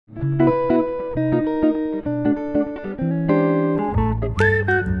Hey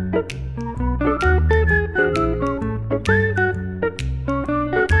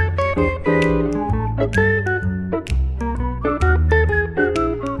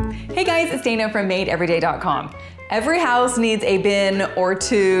guys, it's Dana from MadeEveryday.com. Every house needs a bin or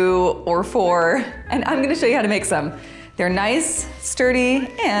 2 or 4, and I'm gonna show you how to make some. They're nice,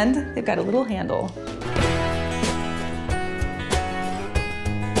 sturdy, and they've got a little handle.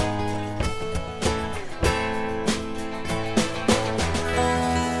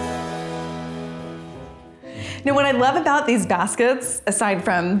 Now, what I love about these baskets, aside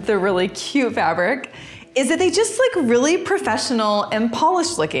from the really cute fabric, is that they just look really professional and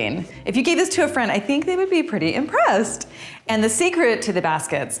polished looking. If you gave this to a friend, I think they would be pretty impressed. And the secret to the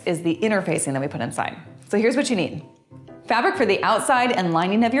baskets is the interfacing that we put inside. So here's what you need. Fabric for the outside and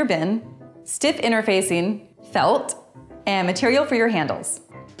lining of your bin, stiff interfacing, felt, and material for your handles.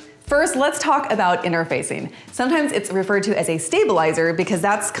 First, let's talk about interfacing. Sometimes it's referred to as a stabilizer because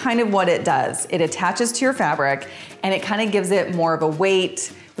that's kind of what it does. It attaches to your fabric and it kind of gives it more of a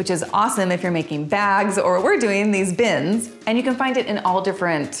weight, which is awesome if you're making bags or we're doing these bins. And you can find it in all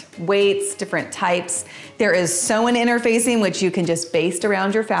different weights, different types. There is sew-in interfacing, which you can just baste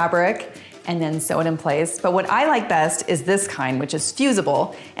around your fabric and then sew it in place. But what I like best is this kind, which is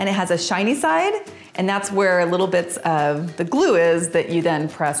fusible, and it has a shiny side, and that's where little bits of the glue is that you then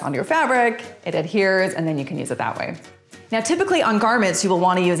press onto your fabric, it adheres, and then you can use it that way. Now, typically on garments, you will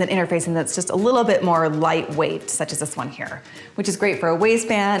want to use an interfacing that's just a little bit more lightweight, such as this one here, which is great for a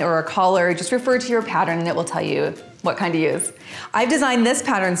waistband or a collar. Just refer to your pattern and it will tell you what kind to use. I've designed this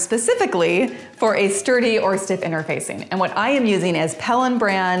pattern specifically for a sturdy or stiff interfacing. And what I am using is Pellin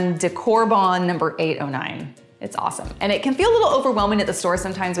brand Decor Bond number 809. It's awesome. And it can feel a little overwhelming at the store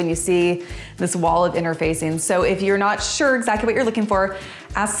sometimes when you see this wall of interfacing. So if you're not sure exactly what you're looking for,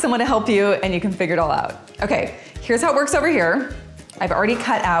 ask someone to help you and you can figure it all out. Okay, here's how it works over here. I've already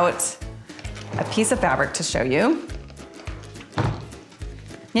cut out a piece of fabric to show you.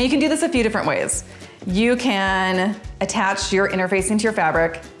 Now you can do this a few different ways. You can attach your interfacing to your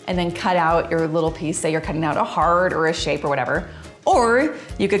fabric and then cut out your little piece, say you're cutting out a heart or a shape or whatever. Or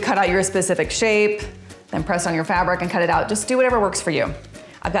you could cut out your specific shape, then press on your fabric and cut it out. Just do whatever works for you.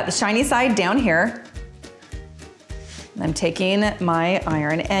 I've got the shiny side down here. I'm taking my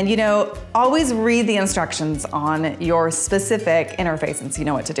iron and always read the instructions on your specific interfacing so you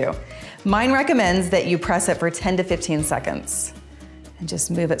know what to do. Mine recommends that you press it for 10 to 15 seconds and just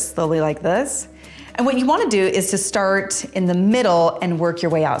move it slowly like this. And what you want to do is to start in the middle and work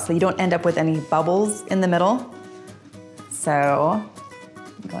your way out so you don't end up with any bubbles in the middle. So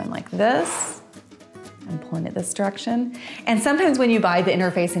I'm going like this. I'm pulling it this direction. And sometimes when you buy the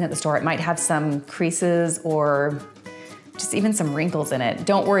interfacing at the store, it might have some creases or just even some wrinkles in it.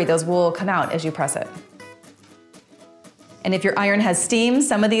 Don't worry, those will come out as you press it. And if your iron has steam,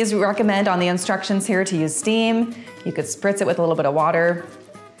 some of these we recommend on the instructions here to use steam. You could spritz it with a little bit of water.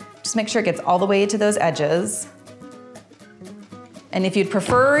 Just make sure it gets all the way to those edges. And if you'd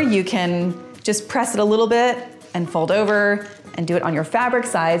prefer, you can just press it a little bit and fold over and do it on your fabric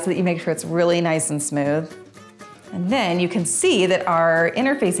side so that you make sure it's really nice and smooth. And then you can see that our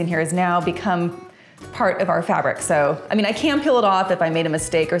interfacing here has now become part of our fabric. So, I can peel it off if I made a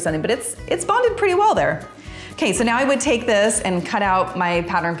mistake or something, but it's bonded pretty well there. Okay, so now I would take this and cut out my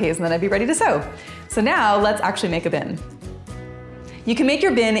pattern piece and then I'd be ready to sew. So now let's actually make a bin. You can make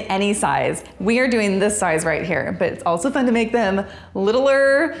your bin any size. We are doing this size right here, but it's also fun to make them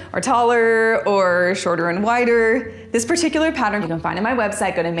littler or taller or shorter and wider. This particular pattern you can find on my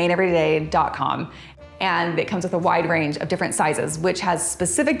website, go to MadeEveryday.com. And it comes with a wide range of different sizes, which has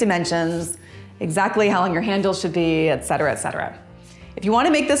specific dimensions, exactly how long your handle should be, et cetera, et cetera. If you want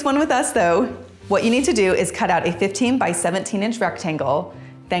to make this one with us though, what you need to do is cut out a 15 by 17 inch rectangle,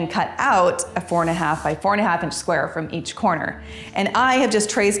 then cut out a 4.5 by 4.5 inch square from each corner. And I have just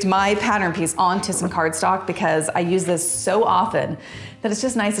traced my pattern piece onto some cardstock because I use this so often that it's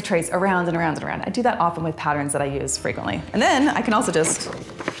just nice to trace around and around and around. I do that often with patterns that I use frequently. And then I can also just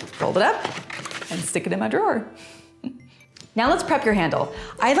fold it up and stick it in my drawer. Now let's prep your handle.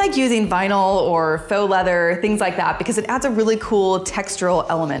 I like using vinyl or faux leather, things like that, because it adds a really cool textural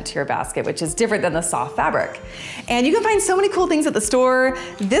element to your basket, which is different than the soft fabric. And you can find so many cool things at the store.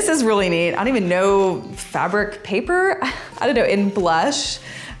 This is really neat. I don't even know, fabric paper? I don't know, in blush.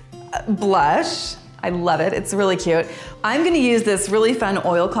 I love it, it's really cute. I'm gonna use this really fun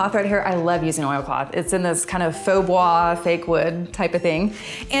oilcloth right here. I love using oilcloth. It's in this kind of faux bois, fake wood type of thing.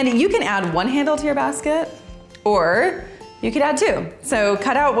 And you can add one handle to your basket, or you could add 2. So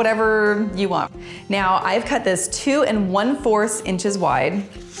cut out whatever you want. Now I've cut this 2 1/4 inches wide.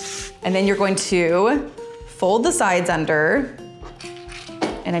 And then you're going to fold the sides under,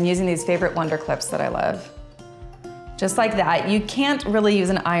 and I'm using these favorite Wonder clips that I love. Just like that. You can't really use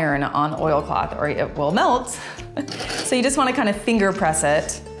an iron on oilcloth or it will melt. So you just want to kind of finger press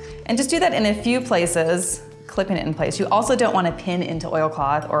it and just do that in a few places, clipping it in place. You also don't want to pin into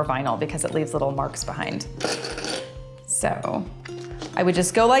oilcloth or vinyl because it leaves little marks behind. So I would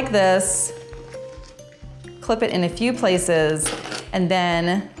just go like this, clip it in a few places, and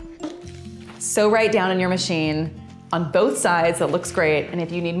then sew right down in your machine on both sides. That looks great. And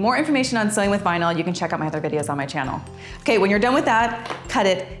if you need more information on sewing with vinyl, you can check out my other videos on my channel. Okay, when you're done with that, cut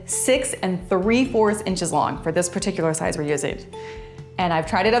it 6 3/4 inches long for this particular size we're using. And I've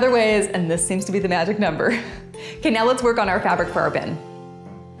tried it other ways, and this seems to be the magic number. Okay, now let's work on our fabric for our bin.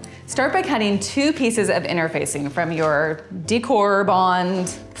 Start by cutting 2 pieces of interfacing from your Decor Bond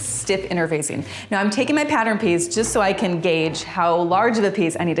stiff interfacing. Now I'm taking my pattern piece just so I can gauge how large of a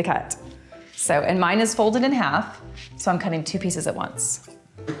piece I need to cut. So, and mine is folded in half, so I'm cutting 2 pieces at once.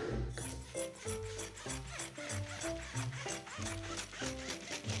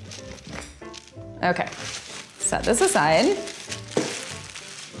 Okay, set this aside.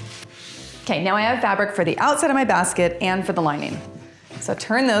 Okay, now I have fabric for the outside of my basket and for the lining. So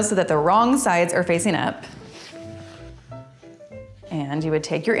turn those so that the wrong sides are facing up. And you would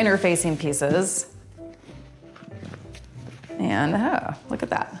take your interfacing pieces and look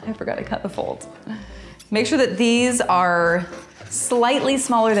at that, I forgot to cut the fold. Make sure that these are slightly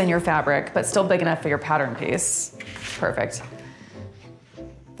smaller than your fabric, but still big enough for your pattern piece. Perfect.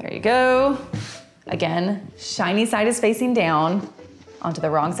 There you go. Again, shiny side is facing down onto the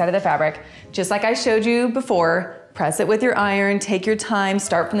wrong side of the fabric. Just like I showed you before, press it with your iron, take your time,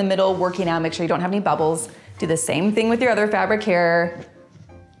 start from the middle, working out, make sure you don't have any bubbles. Do the same thing with your other fabric here.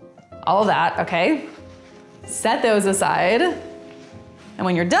 All of that, okay? Set those aside. And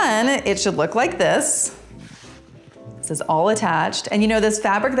when you're done, it should look like this. This is all attached. And you know, this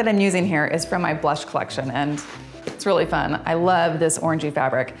fabric that I'm using here is from my blush collection, and it's really fun. I love this orangey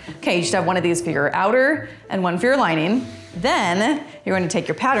fabric. Okay, you should have one of these for your outer and one for your lining. Then you're going to take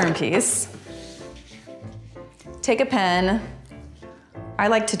your pattern piece, take a pen. I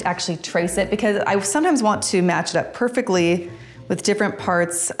like to actually trace it because I sometimes want to match it up perfectly with different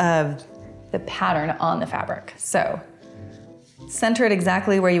parts of the pattern on the fabric. So center it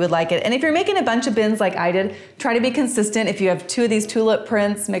exactly where you would like it. And if you're making a bunch of bins like I did, try to be consistent. If you have 2 of these tulip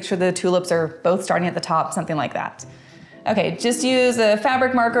prints, make sure the tulips are both starting at the top, something like that. Okay, just use a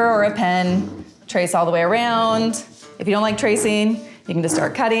fabric marker or a pen, trace all the way around. If you don't like tracing, you can just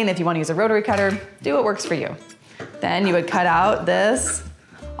start cutting. If you want to use a rotary cutter, do what works for you. Then you would cut out this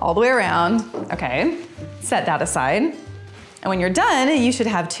all the way around. Okay, set that aside. And when you're done, you should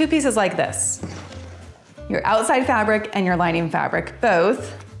have 2 pieces like this. Your outside fabric and your lining fabric,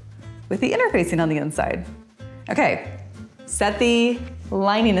 both with the interfacing on the inside. Okay, set the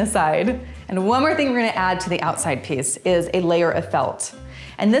lining aside. And one more thing we're gonna add to the outside piece is a layer of felt.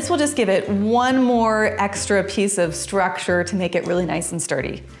 And this will just give it one more extra piece of structure to make it really nice and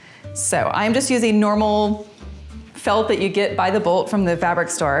sturdy. So I'm just using normal felt that you get by the bolt from the fabric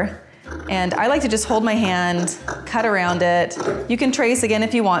store. And I like to just hold my hand, cut around it. You can trace again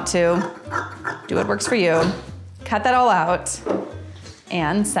if you want to. Do what works for you. Cut that all out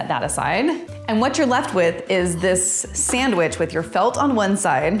and set that aside. And what you're left with is this sandwich with your felt on one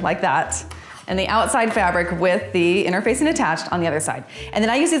side, like that, and the outside fabric with the interfacing attached on the other side. And then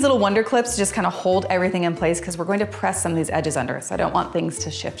I use these little Wonder clips to just kind of hold everything in place because we're going to press some of these edges under, so I don't want things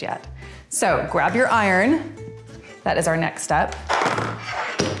to shift yet. So grab your iron. That is our next step.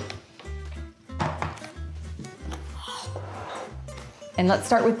 And let's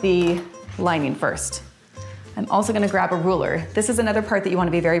start with the lining first. I'm also gonna grab a ruler. This is another part that you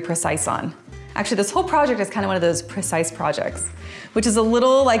wanna be very precise on. Actually, this whole project is kind of one of those precise projects, which is a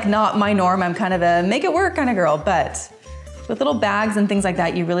little like not my norm. I'm kind of a make it work kind of girl, but with little bags and things like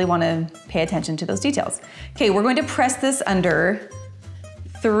that, you really wanna pay attention to those details. Okay, we're going to press this under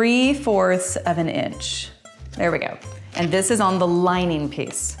 3/4 of an inch. There we go. And this is on the lining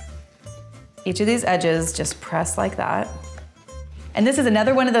piece. Each of these edges just press like that. And this is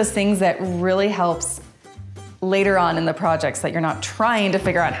another one of those things that really helps later on in the projects, that you're not trying to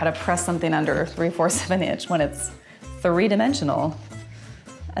figure out how to press something under 3/4 of an inch when it's 3-dimensional.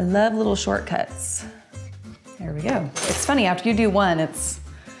 I love little shortcuts. There we go. It's funny, after you do one,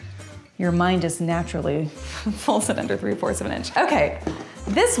 your mind just naturally folds it under 3/4 of an inch. Okay,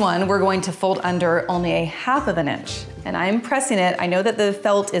 this one we're going to fold under only a 1/2 of an inch. And I'm pressing it. I know that the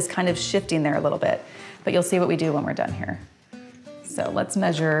felt is kind of shifting there a little bit, but you'll see what we do when we're done here. So let's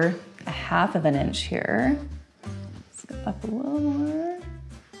measure a 1/2 of an inch here. Let's go up a little more.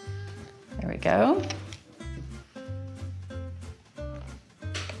 go.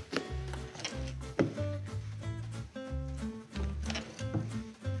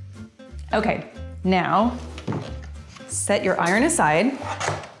 Okay, now set your iron aside,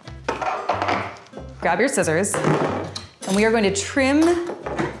 grab your scissors, and we are going to trim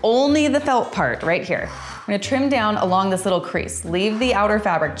only the felt part right here. We're gonna trim down along this little crease. Leave the outer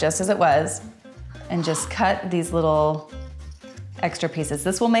fabric just as it was, and just cut these little extra pieces.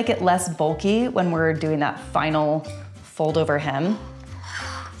 This will make it less bulky when we're doing that final fold over hem.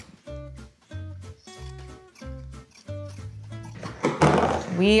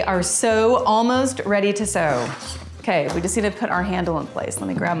 We are so almost ready to sew. Okay, we just need to put our handle in place. Let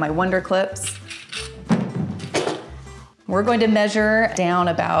me grab my Wonder Clips. We're going to measure down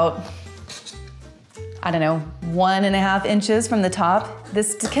about, I don't know, 1.5 inches from the top.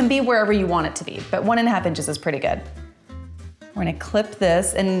 This can be wherever you want it to be, but 1.5 inches is pretty good. We're gonna clip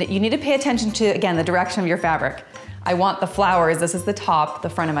this, and you need to pay attention to, again, the direction of your fabric. I want the flowers, this is the top, the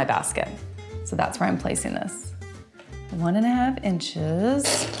front of my basket. So that's where I'm placing this. 1.5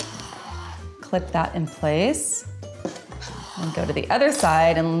 inches, clip that in place. And go to the other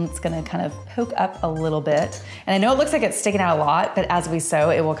side, and it's gonna kind of poke up a little bit. And I know it looks like it's sticking out a lot, but as we sew,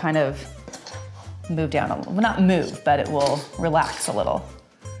 it will kind of move down a little. Well, not move, but it will relax a little.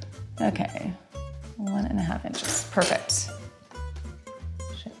 Okay, 1.5 inches, perfect.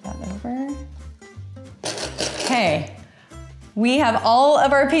 Shift that over. Okay, we have all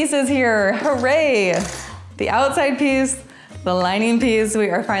of our pieces here, hooray! The outside piece, the lining piece, we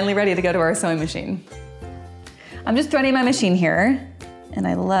are finally ready to go to our sewing machine. I'm just threading my machine here, and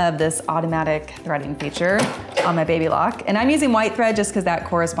I love this automatic threading feature on my baby lock. And I'm using white thread just because that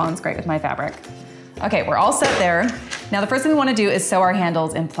corresponds great with my fabric. Okay, we're all set there. Now the first thing we want to do is sew our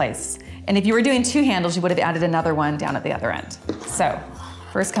handles in place. And if you were doing 2 handles, you would have added another one down at the other end. So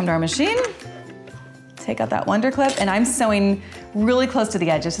first come to our machine, take out that Wonder Clip, and I'm sewing really close to the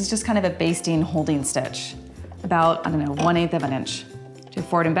edge. This is just kind of a basting holding stitch, about, I don't know, 1/8 of an inch. Do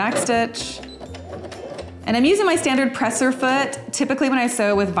forward and back stitch. And I'm using my standard presser foot. Typically when I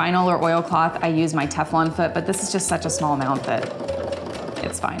sew with vinyl or oilcloth, I use my Teflon foot, but this is just such a small amount that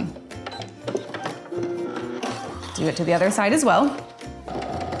it's fine. Do it to the other side as well.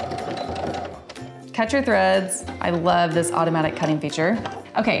 Cut your threads. I love this automatic cutting feature.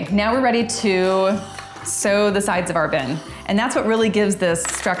 Okay, now we're ready to sew the sides of our bin. And that's what really gives this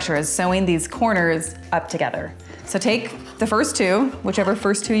structure, is sewing these corners up together. So take the first 2, whichever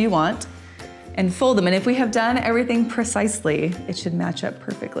first 2 you want, and fold them. And if we have done everything precisely, it should match up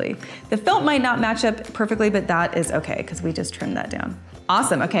perfectly. The felt might not match up perfectly, but that is okay, because we just trimmed that down.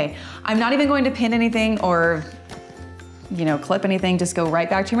 Awesome, okay. I'm not even going to pin anything or clip anything, just go right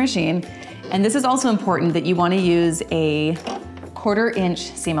back to your machine. And this is also important that you want to use a 1/4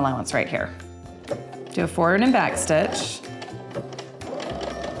 inch seam allowance right here. Do a forward and back stitch.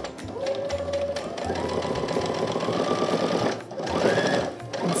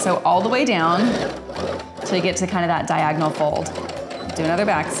 And sew all the way down till you get to kind of that diagonal fold. Do another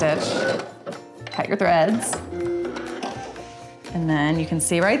back stitch, cut your threads. And then you can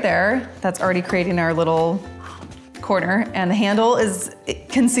see right there, that's already creating our little corner, and the handle is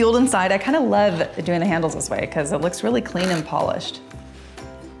concealed inside. I kind of love doing the handles this way because it looks really clean and polished.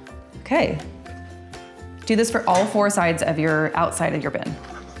 Okay, do this for all 4 sides of your outside of your bin.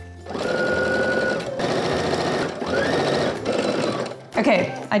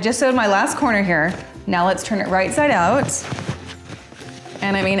 Okay, I just sewed my last corner here. Now let's turn it right side out.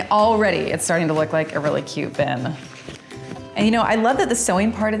 And I mean, already it's starting to look like a really cute bin. And I love that the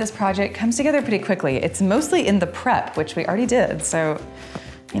sewing part of this project comes together pretty quickly. It's mostly in the prep, which we already did, so,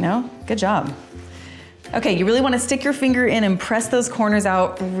 good job. Okay, you really want to stick your finger in and press those corners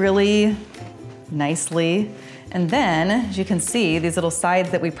out really nicely. And then, as you can see, these little sides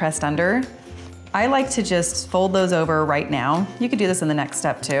that we pressed under, I like to just fold those over right now. You could do this in the next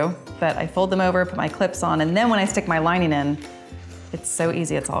step too, but I fold them over, put my clips on, and then when I stick my lining in, it's so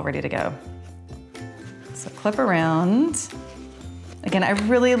easy, it's all ready to go. So clip around. Again, I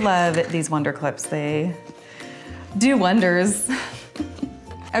really love these Wonder Clips. They do wonders.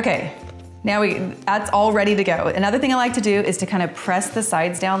 Okay, now that's all ready to go. Another thing I like to do is to kind of press the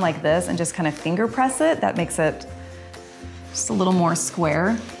sides down like this and just kind of finger press it. That makes it just a little more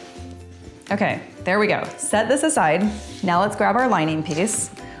square. Okay, there we go. Set this aside. Now let's grab our lining piece.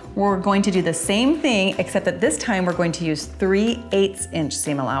 We're going to do the same thing, except that this time we're going to use 3/8 inch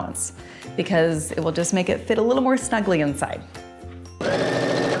seam allowance because it will just make it fit a little more snugly inside.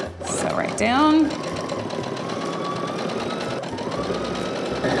 So right down.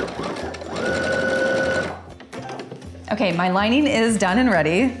 Okay, my lining is done and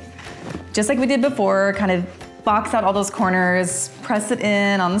ready. just like we did before, kind of box out all those corners, press it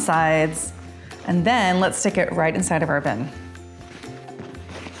in on the sides, and then let's stick it right inside of our bin.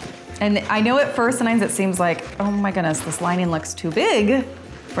 And I know at first sometimes it seems like, oh my goodness, this lining looks too big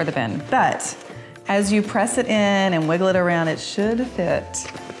for the bin, but as you press it in and wiggle it around, it should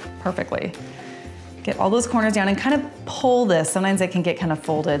fit perfectly. Get all those corners down and kind of pull this. Sometimes it can get kind of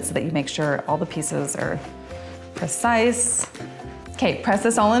folded so that you make sure all the pieces are precise. Okay, press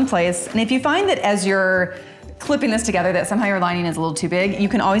this all in place. And if you find that as you're clipping this together that somehow your lining is a little too big, you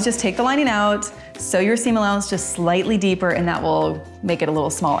can always just take the lining out, sew your seam allowance just slightly deeper, and that will make it a little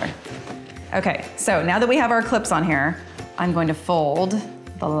smaller. Okay, so now that we have our clips on here, I'm going to fold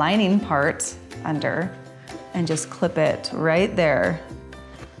the lining part under and just clip it right there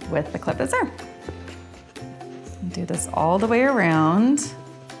with the clip that's there. Do this all the way around.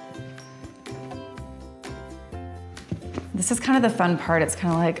 This is kind of the fun part. It's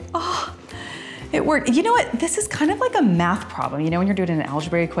kind of like, oh, it worked. You know what? This is kind of like a math problem. You know when you're doing an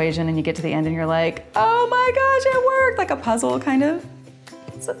algebra equation and you get to the end and you're like, oh my gosh, it worked. Like a puzzle, kind of.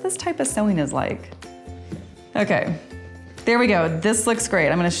 That's what this type of sewing is like. Okay, there we go. This looks great.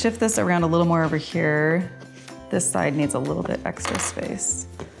 I'm gonna shift this around a little more over here. This side needs a little bit extra space.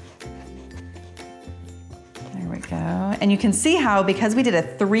 There we go. And you can see how, because we did a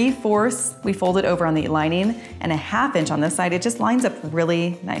 3/4, we folded over on the lining, and a 1/2 inch on this side, it just lines up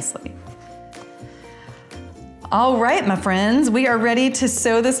really nicely. All right, my friends, we are ready to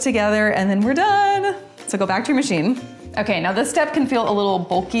sew this together and then we're done. So go back to your machine. Okay, now this step can feel a little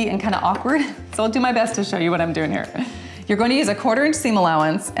bulky and kind of awkward, so I'll do my best to show you what I'm doing here. You're going to use a 1/4 inch seam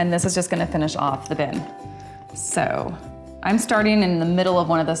allowance, and this is just gonna finish off the bin. So I'm starting in the middle of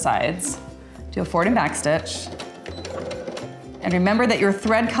one of the sides. Do a forward and back stitch. And remember that your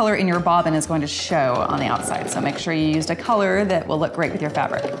thread color in your bobbin is going to show on the outside, so make sure you used a color that will look great with your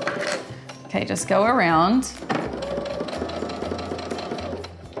fabric. Okay, just go around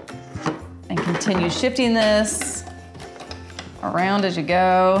and continue shifting this around as you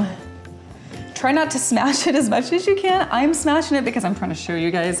go. Try not to smash it as much as you can. I'm smashing it because I'm trying to show you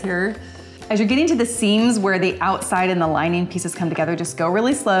guys here. As you're getting to the seams where the outside and the lining pieces come together, just go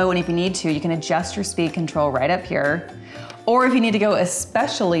really slow, and if you need to, you can adjust your speed control right up here. Or if you need to go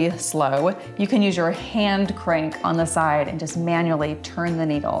especially slow, you can use your hand crank on the side and just manually turn the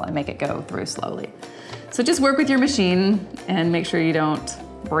needle and make it go through slowly. So just work with your machine and make sure you don't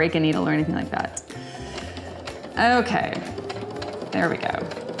break a needle or anything like that. Okay, there we go.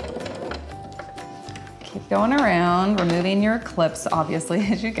 Keep going around, removing your clips obviously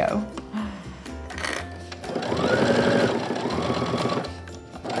as you go.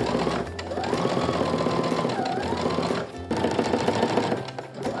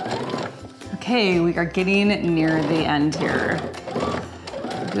 Okay, we are getting near the end here.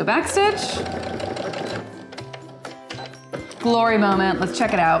 Do a back stitch. Glory moment, let's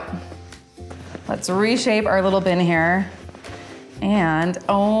check it out. Let's reshape our little bin here. And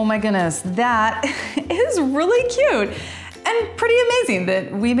oh my goodness, that is really cute and pretty amazing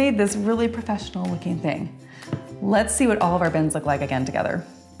that we made this really professional looking thing. Let's see what all of our bins look like again together.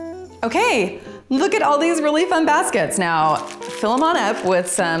 Okay, look at all these really fun baskets. Now, fill them on up with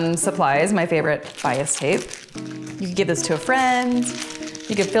some supplies, my favorite bias tape. You could give this to a friend.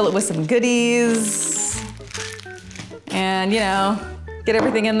 You could fill it with some goodies. And you know, get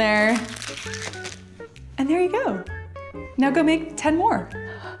everything in there. And there you go. Now go make 10 more.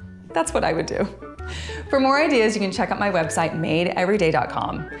 That's what I would do. For more ideas, you can check out my website,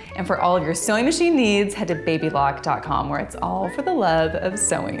 madeeveryday.com. And for all of your sewing machine needs, head to babylock.com, where it's all for the love of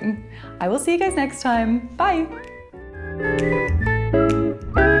sewing. I will see you guys next time. Bye.